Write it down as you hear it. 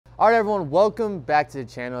All right, everyone, welcome back to the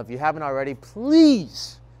channel. If you haven't already,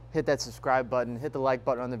 please hit that subscribe button, hit the like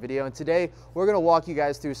button on the video. And today we're gonna walk you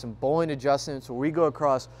guys through some bowling adjustments where we go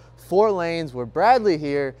across 4 lanes where Bradley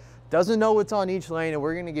here doesn't know what's on each lane, and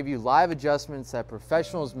we're gonna give you live adjustments that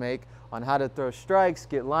professionals make on how to throw strikes,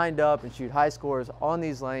 get lined up, and shoot high scores on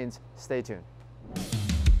these lanes. Stay tuned.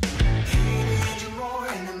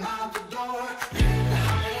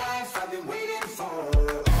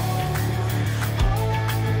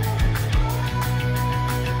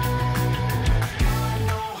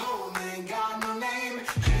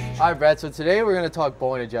 All right, Brad, so today we're going to talk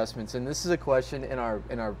bowling adjustments, and this is a question in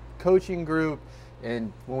our coaching group,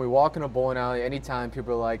 and when we walk in a bowling alley, anytime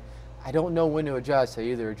people are like, I don't know when to adjust. I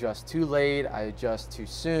either adjust too late, I adjust too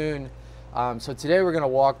soon. So today we're going to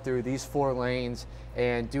walk through these 4 lanes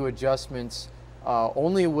and do adjustments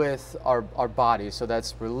only with our body. So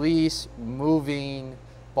that's release, moving,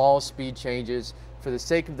 ball speed changes. For the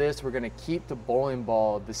sake of this, we're going to keep the bowling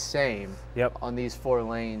ball the same on these 4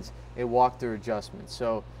 lanes and walk through adjustments.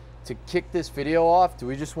 So to kick this video off, do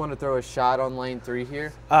we just want to throw a shot on lane 3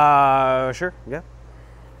 here? Sure, yeah.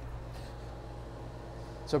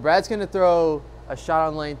 So Brad's going to throw a shot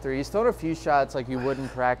on lane 3. He's thrown a few shots like you would in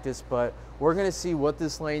practice, but we're going to see what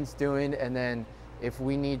this lane's doing and then if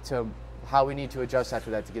we need to, how we need to adjust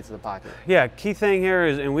after that to get to the pocket. Yeah, key thing here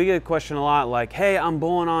is, and we get a question a lot like, hey, I'm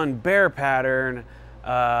bowling on bear pattern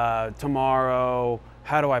tomorrow,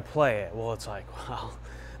 how do I play it? Well, it's like, well,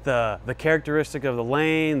 the characteristic of the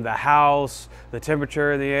lane, the house, the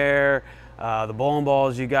temperature in the air, the bowling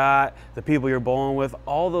balls you got, the people you're bowling with,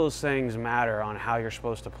 all those things matter on how you're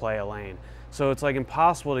supposed to play a lane. So it's like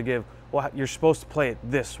impossible to give, well, you're supposed to play it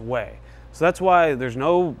this way. So that's why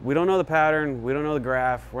we don't know the pattern, we don't know the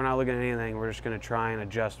graph, we're not looking at anything, we're just gonna try and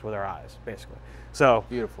adjust with our eyes, basically. So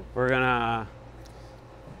beautiful. We're gonna...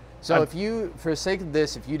 So if you, for the sake of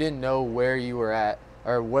this, if you didn't know where you were at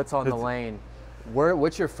or what's on the lane,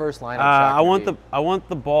 what's your first lineup shot? I want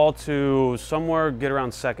the ball to somewhere get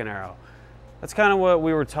around second arrow. That's kind of what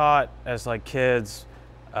we were taught as like kids,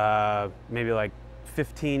 maybe like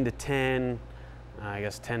 15 to 10, I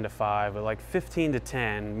guess 10 to 5, but like 15 to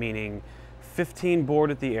 10, meaning 15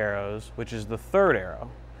 board at the arrows, which is the 3rd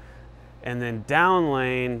arrow, and then down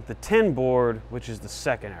lane, the 10 board, which is the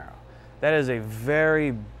 2nd arrow. That is a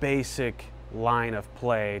very basic line of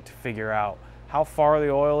play to figure out how far the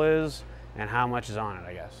oil is and how much is on it,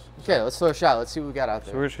 I guess. Okay, let's throw a shot. Let's see what we got out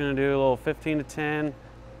there. So we're just gonna do a little 15 to 10.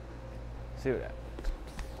 See what happens.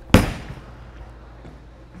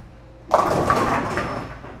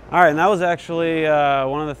 All right, and that was actually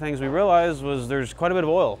one of the things we realized was there's quite a bit of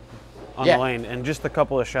oil on the lane, and just a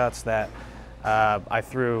couple of shots that I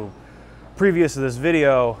threw previous to this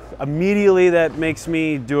video, immediately that makes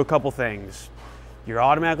me do a couple things. You're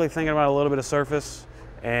automatically thinking about a little bit of surface,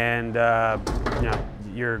 and you know,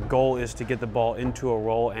 your goal is to get the ball into a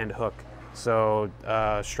roll and hook. So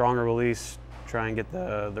stronger release, try and get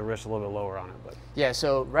the wrist a little bit lower on it. But yeah,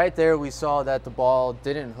 so right there we saw that the ball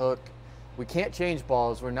didn't hook. We can't change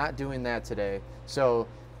balls. We're not doing that today. So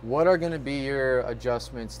what are going to be your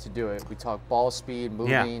adjustments to do it? We talk ball speed,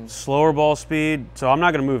 moving. Yeah, slower ball speed. So I'm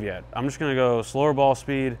not going to move yet. I'm just going to go slower ball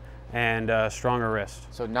speed and stronger wrist.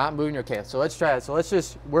 So not moving. Okay, so let's try it. So let's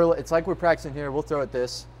just, it's like we're practicing here. We'll throw it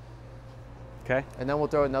this. Okay. And then we'll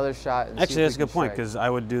throw another shot. And actually, that's a good point because I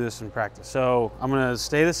would do this in practice. So I'm going to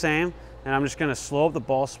stay the same, and I'm just going to slow up the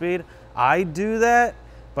ball speed. I do that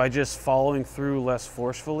by just following through less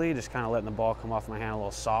forcefully, just kind of letting the ball come off my hand a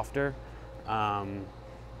little softer, and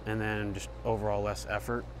then just overall less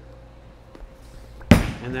effort.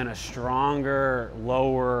 And then a stronger,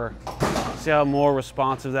 lower, see how more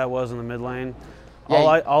responsive that was in the mid lane?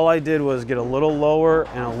 Yeah, all I did was get a little lower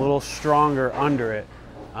and a little stronger under it.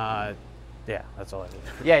 Yeah, that's all I did.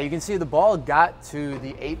 Yeah, you can see the ball got to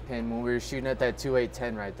the 8-pin when we were shooting at that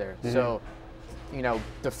 2-8-10 right there. Mm-hmm. So, you know,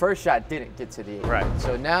 the first shot didn't get to the 8. Right.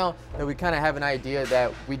 So now that we kind of have an idea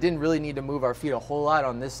that we didn't really need to move our feet a whole lot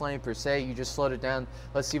on this lane per se, you just slowed it down.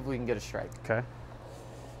 Let's see if we can get a strike. Okay.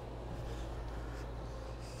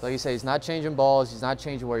 Like you say, he's not changing balls. He's not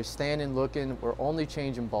changing where he's standing, looking. We're only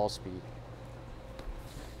changing ball speed.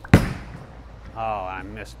 Oh, I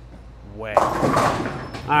missed way.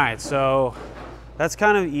 All right, so that's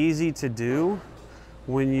kind of easy to do.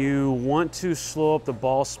 When you want to slow up the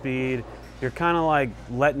ball speed, you're kind of like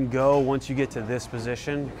letting go once you get to this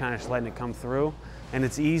position, you're kind of just letting it come through, and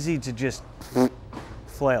it's easy to just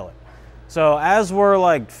flail it. So as we're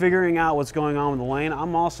like figuring out what's going on with the lane,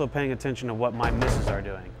 I'm also paying attention to what my misses are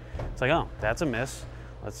doing. It's like, oh, that's a miss.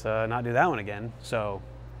 Let's not do that one again. So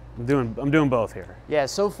I'm doing both here. Yeah,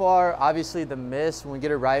 so far, obviously the miss, when we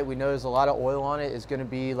get it right, we know there's a lot of oil on it, is gonna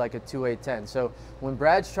be like a 2-8-10. So when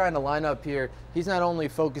Brad's trying to line up here, he's not only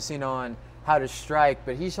focusing on how to strike,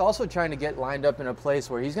 but he's also trying to get lined up in a place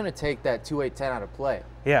where he's gonna take that 2-8-10 out of play.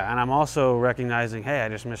 Yeah, and I'm also recognizing, hey, I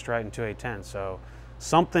just missed right in 2-8-10. So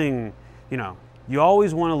something, you know, you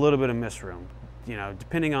always want a little bit of miss room, you know,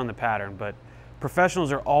 depending on the pattern, but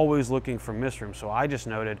professionals are always looking for miss room. So I just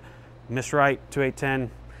noted, miss right, 2-8-10,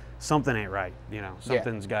 something ain't right, you know,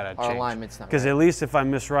 something's got to change. Our alignment's not right. Because at least if I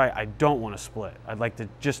miss right, I don't want to split. I'd like to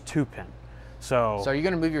just 2-pin. So are you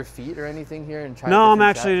going to move your feet or anything here and try? No, I'm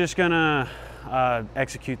actually just going to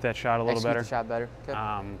execute that shot a little better. Execute the shot better.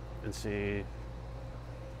 Okay. And see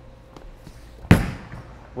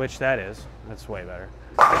which that is. That's way better.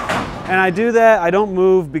 And I do that, I don't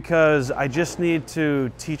move because I just need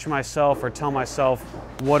to teach myself or tell myself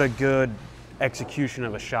what a good execution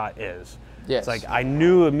of a shot is. Yes. It's like I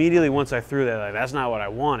knew immediately once I threw that, like, that's not what I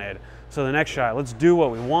wanted. So the next shot, let's do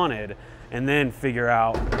what we wanted and then figure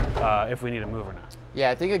out if we need to move or not.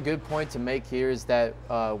 Yeah, I think a good point to make here is that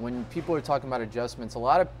when people are talking about adjustments, a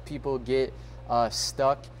lot of people get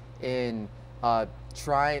stuck in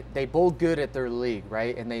they bowl good at their league,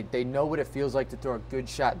 right? And they know what it feels like to throw a good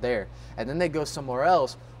shot there. And then they go somewhere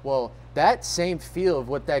else. Well, that same feel of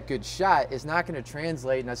what that good shot is not going to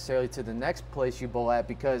translate necessarily to the next place you bowl at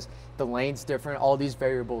because the lane's different, all these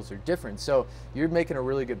variables are different. So you're making a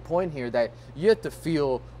really good point here that you have to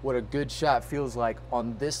feel what a good shot feels like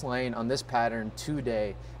on this lane, on this pattern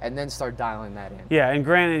today, and then start dialing that in. Yeah, and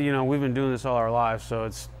granted, you know, we've been doing this all our lives, so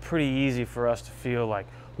it's pretty easy for us to feel like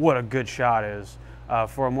what a good shot is.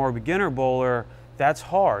 For a more beginner bowler, that's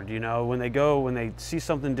hard, you know, when they see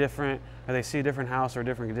something different or they see a different house or a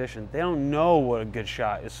different condition, they don't know what a good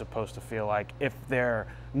shot is supposed to feel like if their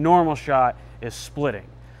normal shot is splitting.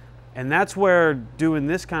 And that's where doing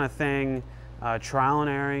this kind of thing, trial and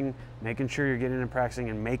erroring, making sure you're getting in and practicing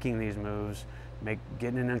and making these moves,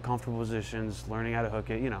 getting in uncomfortable positions, learning how to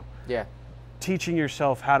hook it, you know. Yeah. Teaching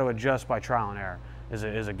yourself how to adjust by trial and error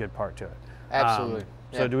is a good part to it. Absolutely.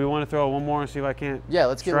 So do we want to throw one more and see if I can't? Yeah,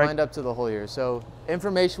 let's get strike? lined up to the hole here. So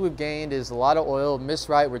information we've gained is a lot of oil. Miss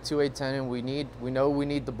right, we're 2-8-10, and we know we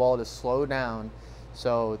need the ball to slow down.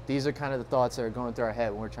 So these are kind of the thoughts that are going through our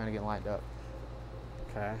head when we're trying to get lined up.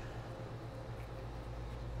 Okay.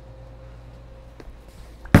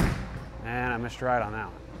 And I missed right on that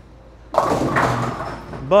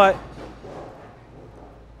one. But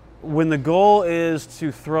when the goal is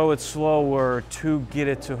to throw it slower to get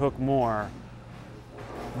it to hook more,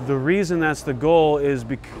 the reason that's the goal is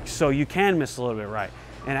so you can miss a little bit right.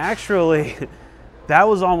 And actually, that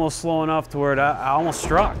was almost slow enough to where I almost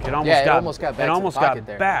struck. It almost got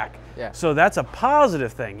back. Yeah. So that's a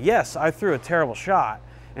positive thing. Yes, I threw a terrible shot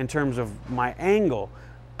in terms of my angle,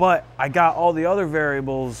 but I got all the other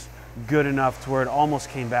variables good enough to where it almost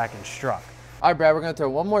came back and struck. All right, Brad, we're going to throw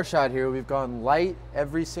one more shot here. We've gone light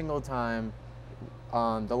every single time.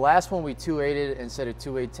 The last one we 2-8'd instead of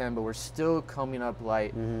 2-8-10, but we're still coming up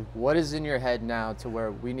light. What is in your head now to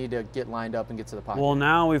where we need to get lined up and get to the pocket? Well,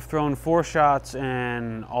 now we've thrown 4 shots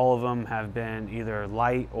and all of them have been either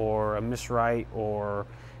light or a miss right or,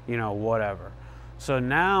 you know, whatever. So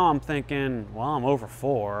now I'm thinking, well, I'm over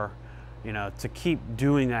 4, you know, to keep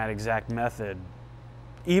doing that exact method.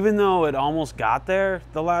 Even though it almost got there,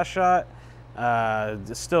 the last shot,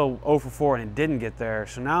 it's still 0 for 4 and it didn't get there.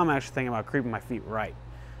 So now I'm actually thinking about creeping my feet right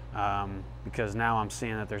because now I'm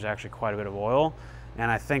seeing that there's actually quite a bit of oil,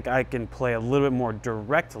 and I think I can play a little bit more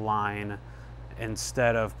direct line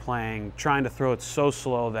instead of trying to throw it so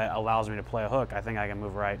slow that allows me to play a hook. I think I can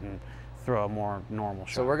move right and throw a more normal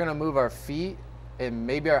shot. So we're going to move our feet and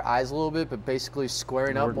maybe our eyes a little bit, but basically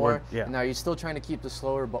squaring up more. Yeah. Now, are you still trying to keep a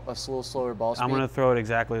little slower ball speed? I'm going to throw it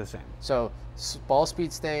exactly the same. So ball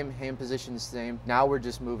speed same, hand position same. Now we're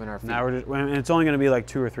just moving our feet. Now and it's only going to be like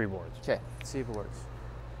 2 or 3 boards. Okay, let's see if it works.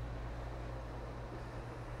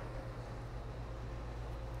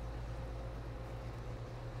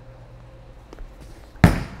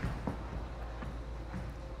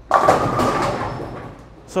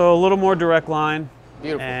 So a little more direct line.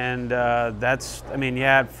 Beautiful. And that's, I mean,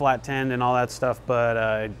 yeah, flat 10 and all that stuff,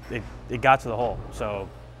 but it got to the hole. So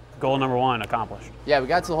goal number 1 accomplished. Yeah, we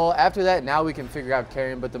got to the hole. After that, now we can figure out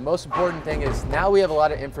carrying, but the most important thing is now we have a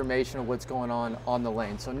lot of information of what's going on the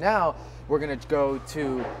lane. So now we're going to go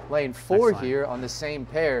to lane 4 here on the same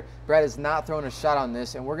pair. Brad has not thrown a shot on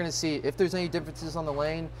this, and we're going to see if there's any differences on the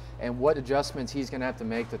lane and what adjustments he's going to have to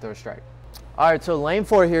make to throw a strike. All right, so lane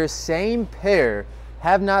 4 here, same pair,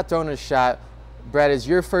 have not thrown a shot. Brad, is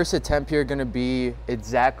your first attempt here going to be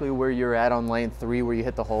exactly where you're at on lane 3 where you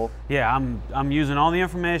hit the hole? Yeah, I'm using all the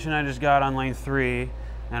information I just got on lane 3,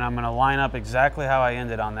 and I'm going to line up exactly how I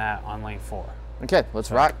ended on that on lane 4. Okay,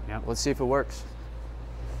 let's rock. Yep. Let's see if it works.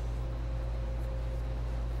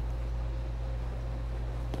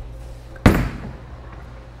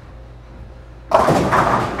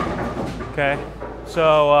 Okay,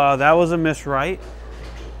 so that was a miss right,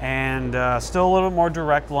 and still a little bit more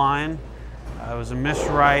direct line. It was a miss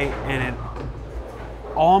right, and it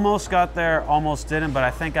almost got there, almost didn't, but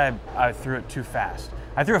I think I threw it too fast.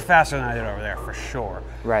 I threw it faster than I did over there, for sure.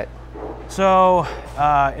 Right. So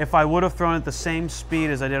if I would have thrown it the same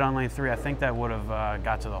speed as I did on lane 3, I think that would have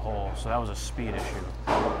got to the hole. So that was a speed issue.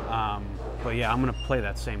 But yeah, I'm going to play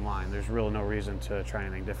that same line. There's really no reason to try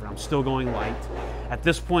anything different. I'm still going light. At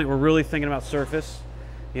this point, we're really thinking about surface.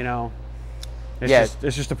 You know,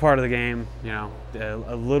 it's just a part of the game. You know,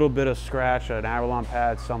 a little bit of scratch, an Avalon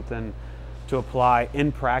pad, something to apply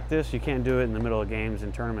in practice. You can't do it in the middle of games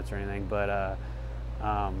and tournaments or anything, but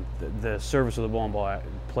the surface of the bowling ball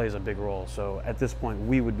plays a big role. So at this point,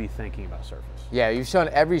 we would be thinking about surface. Yeah, you've shown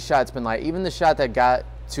every shot's been light. Even the shot that got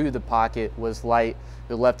to the pocket was light.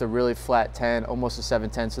 It left a really flat 10, almost a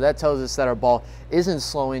 7-10. So that tells us that our ball isn't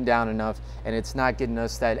slowing down enough, and it's not getting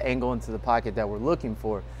us that angle into the pocket that we're looking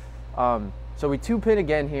for. So we 2-pin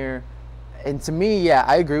again here. And to me, yeah,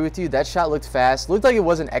 I agree with you. That shot looked fast. Looked like it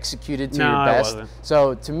wasn't executed to your best. It wasn't.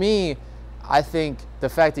 So to me, I think the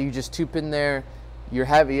fact that you just 2-pin there, you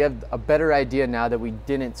have a better idea now that we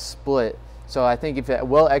didn't split. So I think if a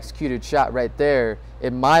well-executed shot right there,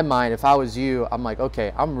 in my mind, if I was you, I'm like,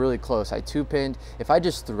 okay, I'm really close. I 2-pinned. If I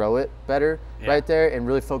just throw it better right there and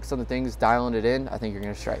really focus on the things, dialing it in, I think you're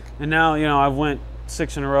going to strike. And now, you know, I've went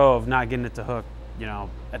 6 in a row of not getting it to hook. You know,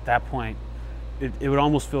 at that point, it would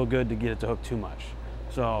almost feel good to get it to hook too much.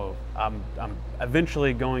 So I'm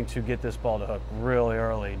eventually going to get this ball to hook really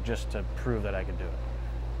early just to prove that I can do it.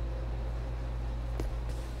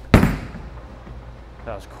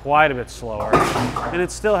 That was quite a bit slower, and it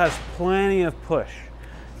still has plenty of push,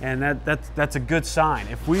 and that's a good sign.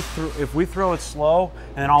 If we throw it slow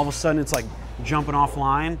and then all of a sudden it's like jumping off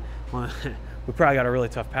line, well, we probably got a really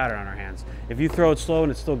tough pattern on our hands. If you throw it slow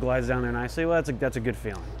and it still glides down there nicely, well, that's a good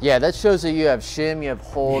feeling. Yeah, that shows that you have shim, you have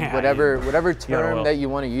hold, whatever term that you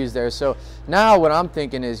want to use there. So now what I'm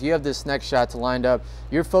thinking is you have this next shot to lined up.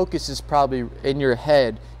 Your focus is probably in your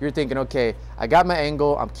head. You're thinking, okay, I got my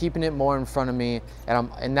angle, I'm keeping it more in front of me,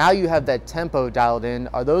 and now you have that tempo dialed in.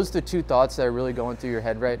 Are those the two thoughts that are really going through your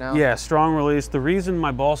head right now? Yeah, strong release. The reason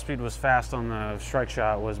my ball speed was fast on the strike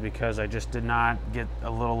shot was because I just did not get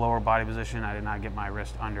a little lower body position. I did not get my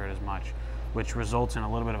wrist under it as much, which results in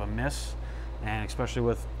a little bit of a miss, and especially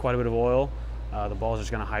with quite a bit of oil, the ball is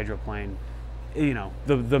just going to hydroplane. You know,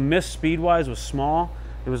 the miss speed-wise was small.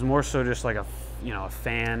 It was more so just like a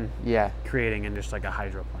fan creating and just like a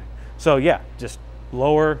hydroplane. So yeah, just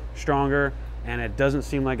lower, stronger, and it doesn't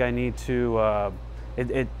seem like I need to.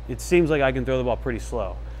 It seems like I can throw the ball pretty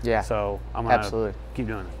slow. Yeah. So I'm gonna keep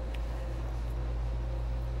doing it.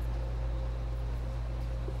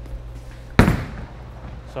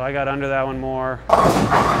 So I got under that one more,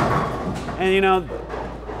 and you know,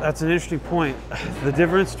 that's an interesting point. The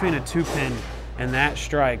difference between a 2-pin and that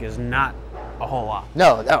strike is not a whole lot.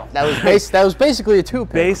 No, that was basically a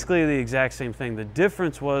 2-pin. Basically the exact same thing. The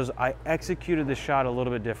difference was I executed the shot a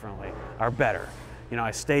little bit differently, or better. You know,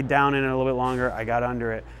 I stayed down in it a little bit longer. I got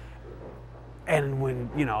under it. And when,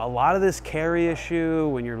 you know, a lot of this carry issue,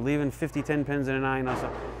 when you're leaving 50-10 pins in a 9,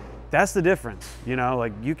 that's the difference. You know,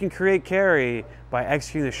 like you can create carry by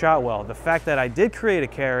executing the shot well. The fact that I did create a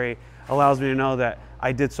carry allows me to know that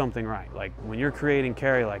I did something right. Like when you're creating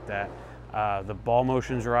carry like that, the ball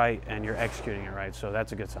motion's right and you're executing it right, so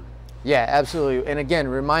that's a good sign. Yeah, absolutely. And again,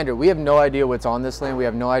 reminder, we have no idea what's on this lane. We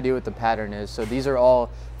have no idea what the pattern is. So these are all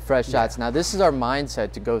fresh shots. Now this is our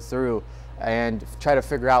mindset to go through and try to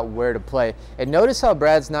figure out where to play. And notice how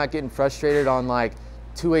Brad's not getting frustrated on like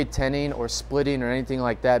 2-8-10ing or splitting or anything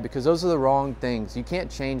like that, because those are the wrong things. You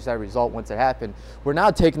can't change that result once it happened. We're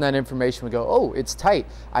now taking that information, we go, oh, it's tight,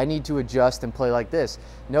 I need to adjust and play like this.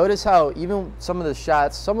 Notice how even some of the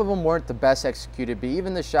shots, some of them weren't the best executed, but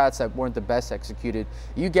even the shots that weren't the best executed,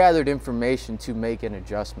 you gathered information to make an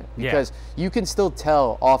adjustment, because you can still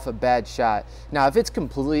tell off a bad shot. Now if it's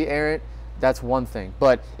completely errant, that's one thing,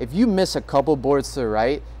 but if you miss a couple boards to the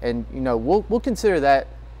right, and you know, we'll consider that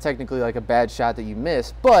technically like a bad shot that you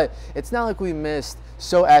missed, but it's not like we missed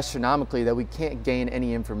so astronomically that we can't gain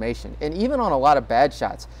any information. And even on a lot of bad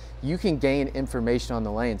shots, you can gain information on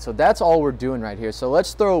the lane. So that's all we're doing right here. So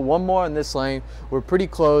let's throw one more on this lane. We're pretty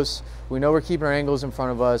close. We know we're keeping our angles in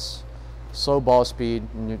front of us. slow ball speed,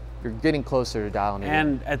 and you're getting closer to dialing it in.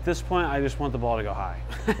 And at this point, I just want the ball to go high.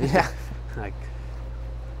 Yeah. Like,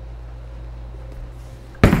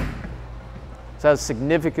 so that's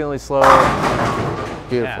significantly slower.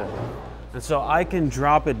 Beautiful. yeah. And so I can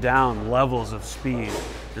drop it down levels of speed,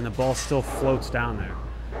 and the ball still floats down there.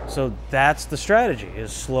 So that's the strategy,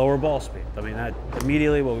 is slower ball speed. I mean, that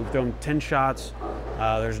immediately, well, we've thrown 10 shots.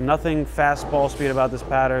 There's nothing fast ball speed about this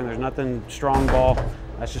pattern. There's nothing strong ball.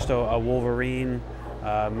 That's just a Wolverine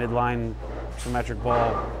midline symmetric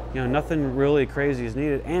ball. You know, nothing really crazy is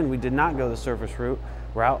needed. And we did not go the surface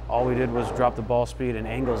route. All we did was drop the ball speed and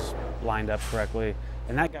angles lined up correctly.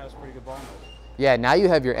 And that got us pretty good ball motion. Yeah, now you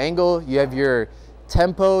have your angle, you have your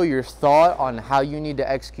tempo, your thought on how you need to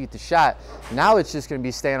execute the shot. Now it's just going to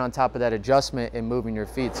be staying on top of that adjustment and moving your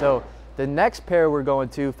feet. So the next pair we're going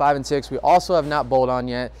to, 5 and 6, we also have not bowled on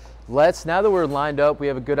yet. Now that we're lined up, we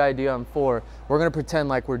have a good idea on 4. We're going to pretend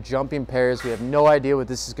like we're jumping pairs. We have no idea what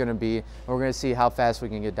this is going to be, and we're going to see how fast we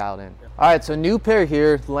can get dialed in. All right, so new pair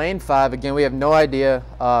here, lane 5. Again, we have no idea.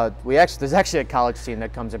 There's actually a college team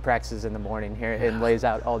that comes and practices in the morning here and lays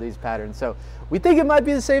out all these patterns. So we think it might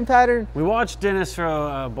be the same pattern. We watched Dennis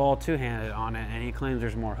throw a ball two-handed on it, and he claims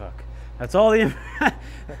there's more hook. That's all the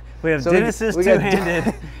we have. So Dennis's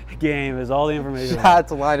two-handed game is all the information. Shot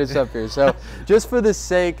to line us up here. So just for the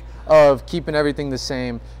sake of keeping everything the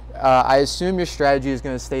same, I assume your strategy is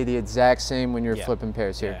going to stay the exact same when you're flipping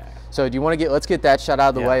pairs here. Yeah. So do you want to let's get that shot out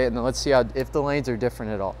of the way, and then let's see if the lanes are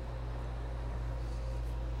different at all.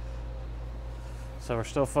 So we're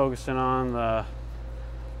still focusing on the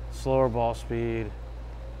slower ball speed.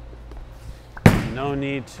 No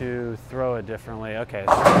need to throw it differently. Okay,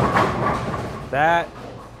 so that,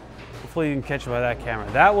 hopefully you can catch it by that camera.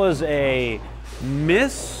 That was a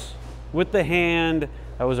miss with the hand.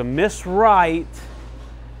 That was a miss right.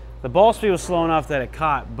 The ball speed was slow enough that it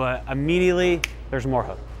caught, but immediately there's more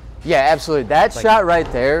hook. Yeah, absolutely. That shot right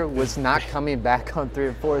there was not coming back on 3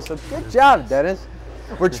 and 4. So good job, Dennis.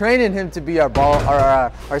 We're training him to be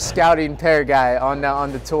our scouting pair guy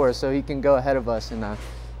on the tour, so he can go ahead of us. And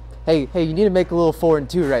hey, you need to make a little 4 and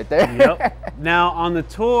 2 right there. Yep. Now on the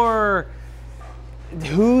tour,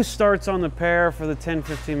 who starts on the pair for the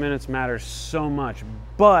 10-15 minutes matters so much,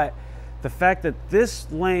 but the fact that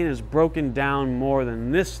this lane is broken down more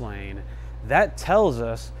than this lane, that tells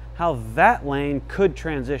us how that lane could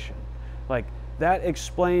transition. Like, that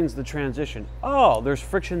explains the transition. Oh, there's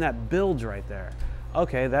friction that builds right there.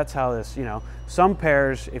 Okay, that's how this, you know, some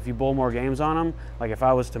pairs, if you bowl more games on them, like if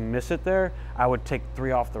I was to miss it there, I would take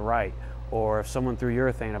 3 off the right. Or if someone threw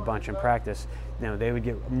urethane a bunch in practice, you know, they would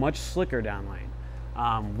get much slicker down lane.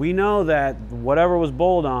 We know that whatever was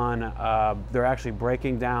bowled on, they're actually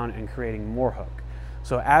breaking down and creating more hook.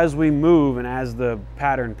 So as we move and as the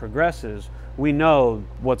pattern progresses, we know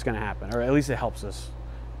what's going to happen, or at least it helps us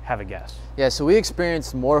have a guess. Yeah, so we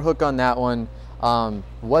experienced more hook on that one.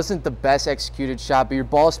 Wasn't the best executed shot, but your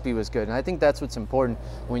ball speed was good, and I think that's what's important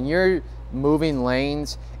when you're moving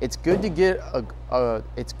lanes. It's good to get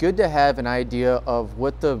it's good to have an idea of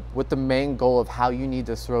what the main goal of how you need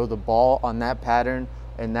to throw the ball on that pattern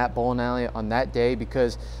and that bowling alley on that day,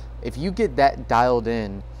 because if you get that dialed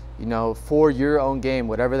in, you know, for your own game,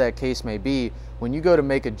 whatever that case may be, when you go to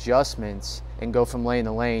make adjustments and go from lane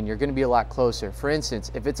to lane, you're going to be a lot closer. For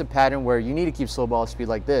instance, if it's a pattern where you need to keep slow ball speed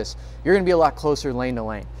like this, you're going to be a lot closer lane to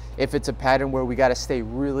lane. If it's a pattern where we got to stay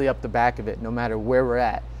really up the back of it no matter where we're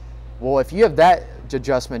at, well, if you have that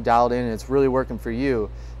adjustment dialed in and it's really working for you,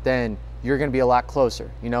 then you're going to be a lot closer.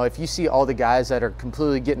 You know, if you see all the guys that are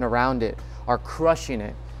completely getting around it are crushing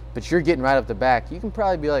it, but you're getting right up the back, you can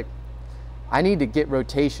probably be like, I need to get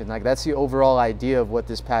rotation. Like, that's the overall idea of what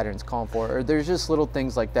this pattern's calling for. Or there's just little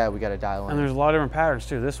things like that we got to dial in. And there's a lot of different patterns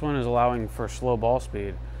too. This one is allowing for slow ball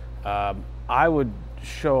speed. I'm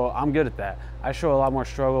good at that. I show a lot more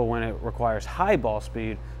struggle when it requires high ball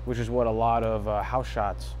speed, which is what a lot of house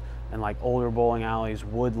shots and like older bowling alleys,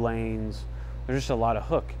 wood lanes, there's just a lot of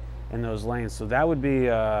hook in those lanes. So that would be, you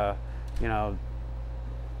know,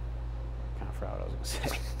 kind of forgot what I was going to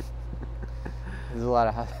say. There's a lot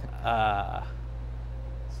of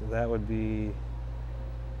so that would be.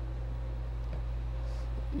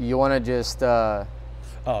 You want to just. Oh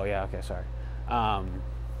yeah. Okay. Sorry.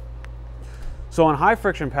 So on high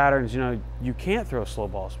friction patterns, you know, you can't throw slow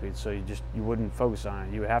ball speed, so you wouldn't focus on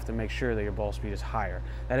it. You would have to make sure that your ball speed is higher.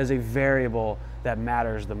 That is a variable that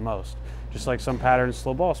matters the most. Just like some patterns,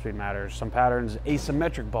 slow ball speed matters. Some patterns,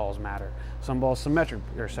 asymmetric balls matter. Some balls symmetric,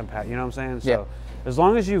 or some you know what I'm saying? So as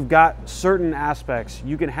long as you've got certain aspects,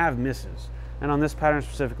 you can have misses. And on this pattern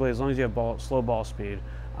specifically, as long as you have slow ball speed,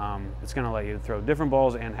 it's going to let you throw different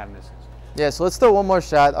balls and have misses. Yeah, so let's throw one more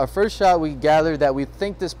shot. Our first shot, we gathered that we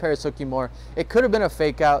think this pair is hooking more. It could have been a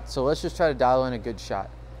fake out, so let's just try to dial in a good shot.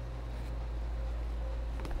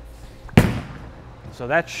 So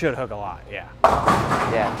that should hook a lot, yeah.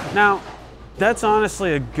 Yeah. Now, that's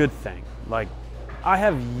honestly a good thing. Like, I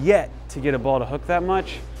have yet to get a ball to hook that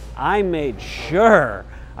much. I made sure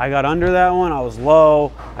I got under that one. I was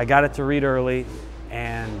low. I got it to read early,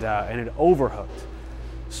 and it overhooked.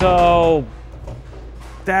 So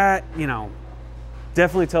that, you know,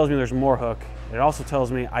 definitely tells me there's more hook. It also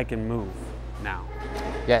tells me I can move now.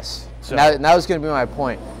 Yes. So now is going to be my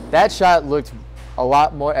point. That shot looked a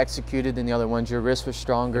lot more executed than the other ones. Your wrist was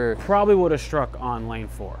stronger. Probably would have struck on lane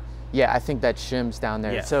 4. Yeah, I think that shims down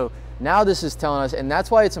there. Yeah. So now this is telling us, and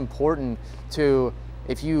that's why it's important to,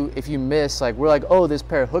 if you miss, like we're like, oh, this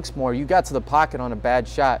pair hooks more, you got to the pocket on a bad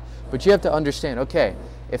shot. But you have to understand, okay,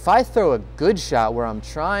 if I throw a good shot where I'm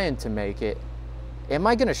trying to make it, am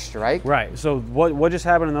I gonna strike? Right, so what just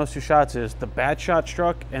happened in those 2 shots is the bad shot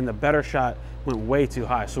struck and the better shot went way too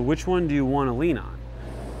high. So which one do you want to lean on?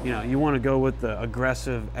 You know, you want to go with the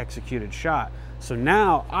aggressive executed shot. So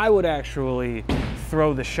now I would actually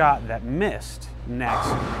throw the shot that missed next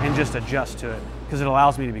and just adjust to it because it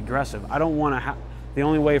allows me to be aggressive. I don't want to the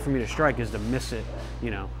only way for me to strike is to miss it. You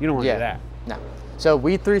know, you don't want to do that. No. So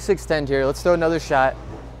we 3-6-10 here. Let's throw another shot.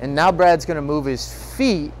 And now Brad's going to move his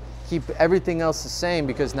feet, keep everything else the same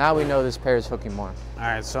because now we know this pair is hooking more. All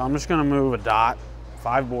right, so I'm just going to move a dot,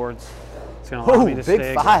 5 boards. It's going to allow me to big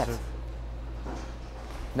stay 5. aggressive.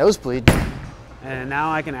 Nosebleed. And now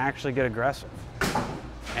I can actually get aggressive.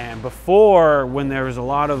 And before, when there was a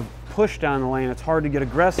lot of push down the lane, it's hard to get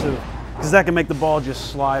aggressive because that can make the ball just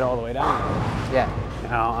slide all the way down. Yeah.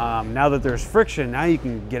 Now that there's friction, now you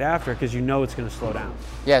can get after it because you know it's going to slow down.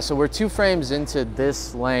 Yeah, so we're 2 frames into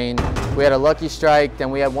this lane. We had a lucky strike,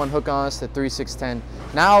 then we had 1 hook on us at 3-6-10.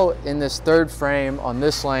 Now in this 3rd frame on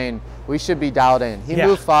this lane, we should be dialed in. He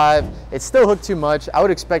moved 5. It still hooked too much. I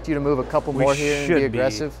would expect you to move a couple more here and be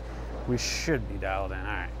aggressive. We should be dialed in. All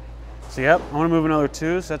right. So yep, I want to move another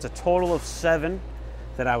 2. So that's a total of 7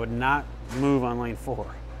 that I would not move on lane 4.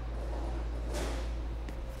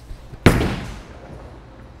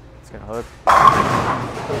 Gonna hook.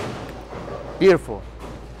 Beautiful.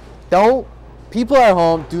 People at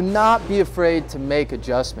home, do not be afraid to make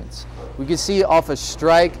adjustments. We can see off a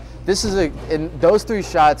strike. This is and those 3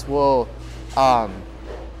 shots will, are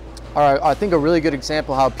I think a really good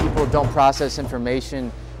example how people don't process information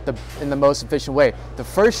in the most efficient way. The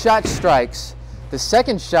first shot strikes. The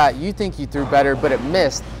second shot you think you threw better, but it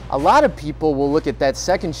missed. A lot of people will look at that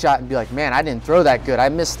second shot and be like, man, I didn't throw that good. I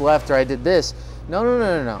missed left or I did this.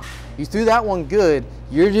 No. You threw that one good.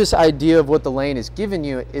 Your just idea of what the lane is giving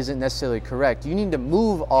you isn't necessarily correct. You need to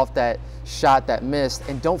move off that shot that missed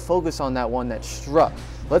and don't focus on that one that struck.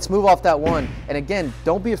 Let's move off that one. And again,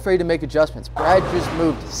 don't be afraid to make adjustments. Brad just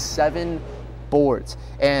moved 7 boards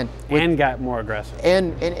and got more aggressive.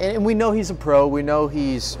 And we know he's a pro. We know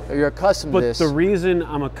you're accustomed to this. But the reason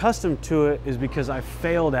I'm accustomed to it is because I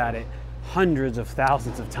failed at it hundreds of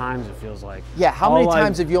thousands of times, it feels like. Yeah, how many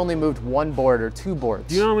times have you only moved 1 board or 2 boards?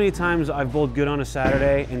 Do you know how many times I've bowled good on a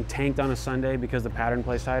Saturday and tanked on a Sunday because the pattern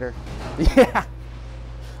plays tighter? Yeah.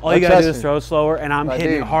 All you gotta do is throw slower, and I'm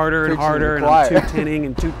hitting it harder and harder, and I'm 2-tinning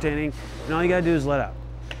and 2-tinning, and all you gotta do is let up.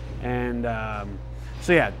 And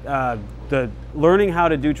so yeah, the learning how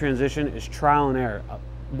to do transition is trial and error.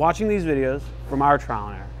 Watching these videos from our trial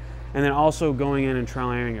and error, and then also going in and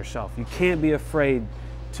trial and erroring yourself. You can't be afraid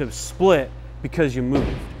to split because you moved.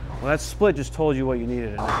 Well, that split just told you what you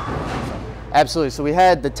needed to know. So. Absolutely. So we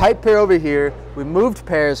had the tight pair over here. We moved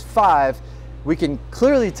pairs 5. We can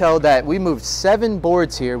clearly tell that we moved 7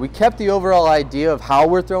 boards here. We kept the overall idea of how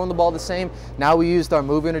we're throwing the ball the same. Now we used our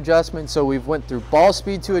movement adjustment. So we've went through ball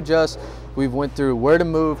speed to adjust. We've went through where to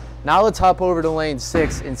move. Now let's hop over to lane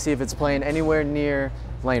 6 and see if it's playing anywhere near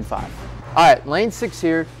lane 5. All right, lane 6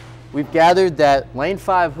 here. We've gathered that lane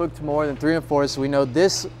 5 hooked more than 3 and 4, so we know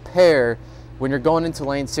this pair, when you're going into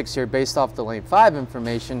lane 6 here, based off the lane 5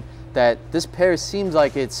 information, that this pair seems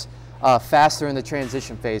like it's faster in the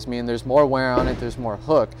transition phase, meaning there's more wear on it, there's more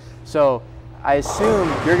hook. So I assume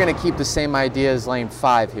you're going to keep the same idea as lane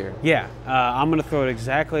 5 here. Yeah, I'm going to throw it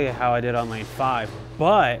exactly how I did on lane 5,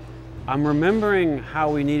 but I'm remembering how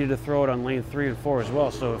we needed to throw it on lane 3 and 4 as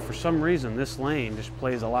well. So if for some reason this lane just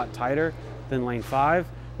plays a lot tighter than lane 5,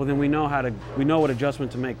 well then we know what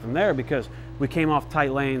adjustment to make from there because we came off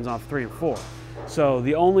tight lanes off 3 and 4. So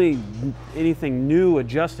the only anything new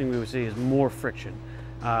adjusting we would see is more friction,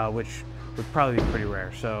 which would probably be pretty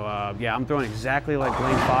rare. So yeah, I'm throwing exactly like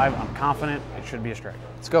lane 5. I'm confident it should be a strike.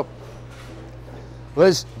 Let's go.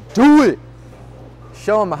 Let's do it.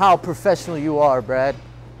 Show them how professional you are, Brad.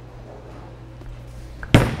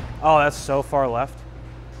 Oh, that's so far left.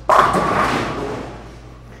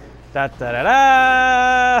 Da da da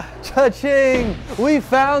da! Cha-ching! We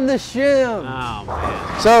found the shim. Oh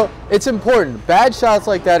man. So it's important. Bad shots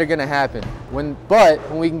like that are going to happen. But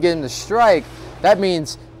when we can get him to strike, that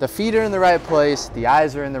means the feet are in the right place, the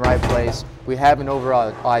eyes are in the right place. We have an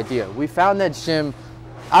overall idea. We found that shim.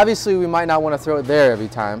 Obviously, we might not want to throw it there every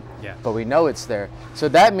time, but we know it's there. So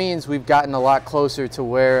that means we've gotten a lot closer to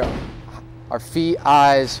where our feet,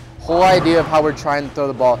 eyes, whole idea of how we're trying to throw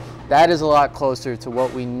the ball, that is a lot closer to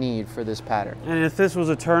what we need for this pattern. And if this was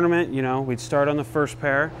a tournament, you know, we'd start on the first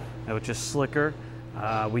pair, which is slicker.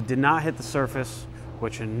 We did not hit the surface,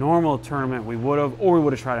 which in normal tournament we would have, or we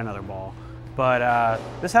would have tried another ball. But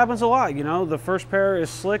this happens a lot, you know. The first pair is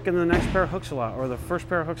slick and the next pair hooks a lot, or the first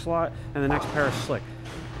pair hooks a lot and the next pair is slick.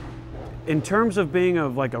 In terms of being a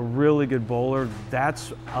really good bowler,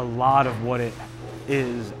 that's a lot of what it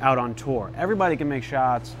is out on tour. Everybody can make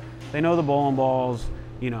shots. They know the bowling balls.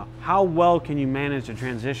 You know, how well can you manage the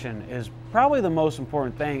transition is probably the most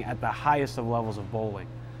important thing at the highest of levels of bowling.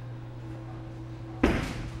 I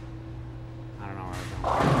don't know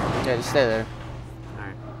where I'm going. Yeah, just stay there. All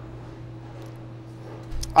right.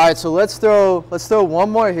 All right, so let's throw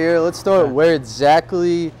one more here. Let's throw it where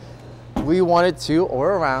exactly we want it to,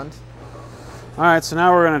 or around. All right, so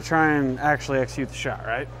now we're gonna try and actually execute the shot,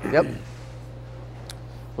 right? Yep.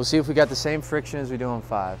 We'll see if we got the same friction as we do on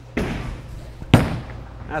 5.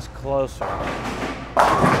 That's closer.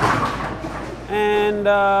 And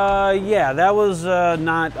yeah, that was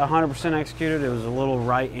not 100% executed. It was a little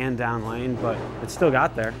right and down lane, but it still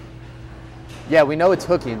got there. Yeah, we know it's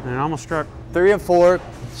hooking. And it almost struck. 3 and 4,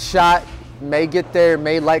 shot, may get there,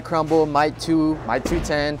 may light crumble, might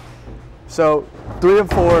 210. So 3 and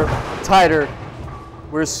 4, tighter.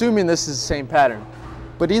 We're assuming this is the same pattern.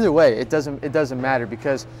 But either way, it doesn't matter,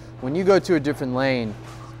 because when you go to a different lane,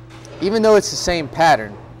 even though it's the same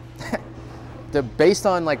pattern, based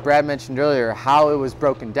on, like Brad mentioned earlier, how it was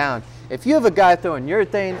broken down, if you have a guy throwing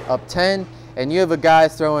urethane up 10 and you have a guy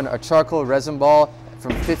throwing a charcoal resin ball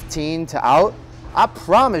from 15 to out, I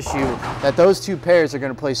promise you that those two pairs are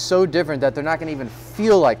going to play so different that they're not going to even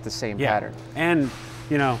feel like the same pattern. And,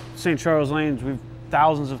 you know, St. Charles lanes, we've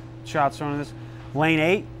thousands of shots thrown in this. Lane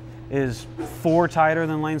 8 is 4 tighter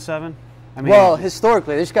than lane 7. I mean, well,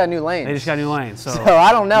 historically, they just got new lanes. They just got new lanes. So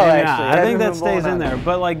I don't know, actually. I think that stays in there.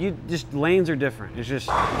 But, like, lanes are different. It's just,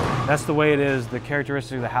 that's the way it is. The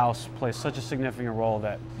characteristic of the house plays such a significant role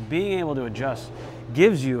that being able to adjust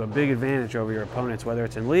gives you a big advantage over your opponents, whether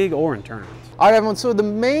it's in league or in tournaments. All right, everyone, so the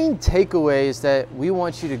main takeaways that we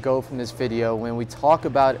want you to go from this video when we talk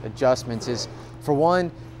about adjustments is, for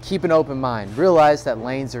one, keep an open mind. Realize that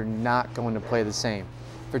lanes are not going to play the same.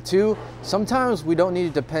 For 2, sometimes we don't need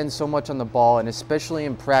to depend so much on the ball, and especially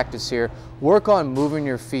in practice here, work on moving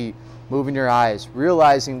your feet, moving your eyes,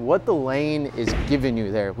 realizing what the lane is giving you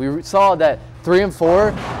there. We saw that 3 and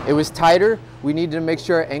 4, it was tighter. We needed to make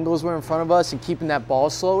sure our angles were in front of us and keeping that ball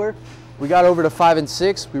slower. We got over to 5 and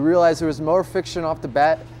 6. We realized there was more friction off the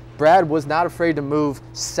bat. Brad was not afraid to move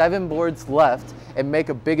 7 boards left and make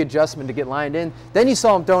a big adjustment to get lined in. Then you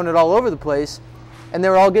saw him throwing it all over the place, and they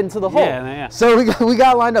were all getting to the hole. Yeah. So we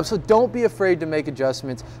got lined up. So don't be afraid to make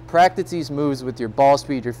adjustments. Practice these moves with your ball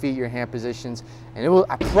speed, your feet, your hand positions, and it will,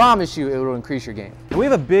 I promise you, it will increase your game. We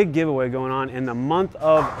have a big giveaway going on in the month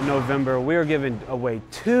of November. We are giving away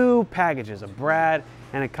 2 packages, a Brad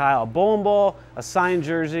and a Kyle, a bowling ball, a signed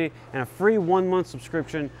jersey, and a free 1-month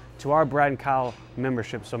subscription to our Brad and Kyle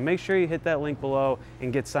membership. So make sure you hit that link below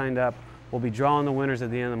and get signed up. We'll be drawing the winners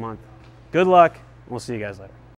at the end of the month. Good luck, and we'll see you guys later.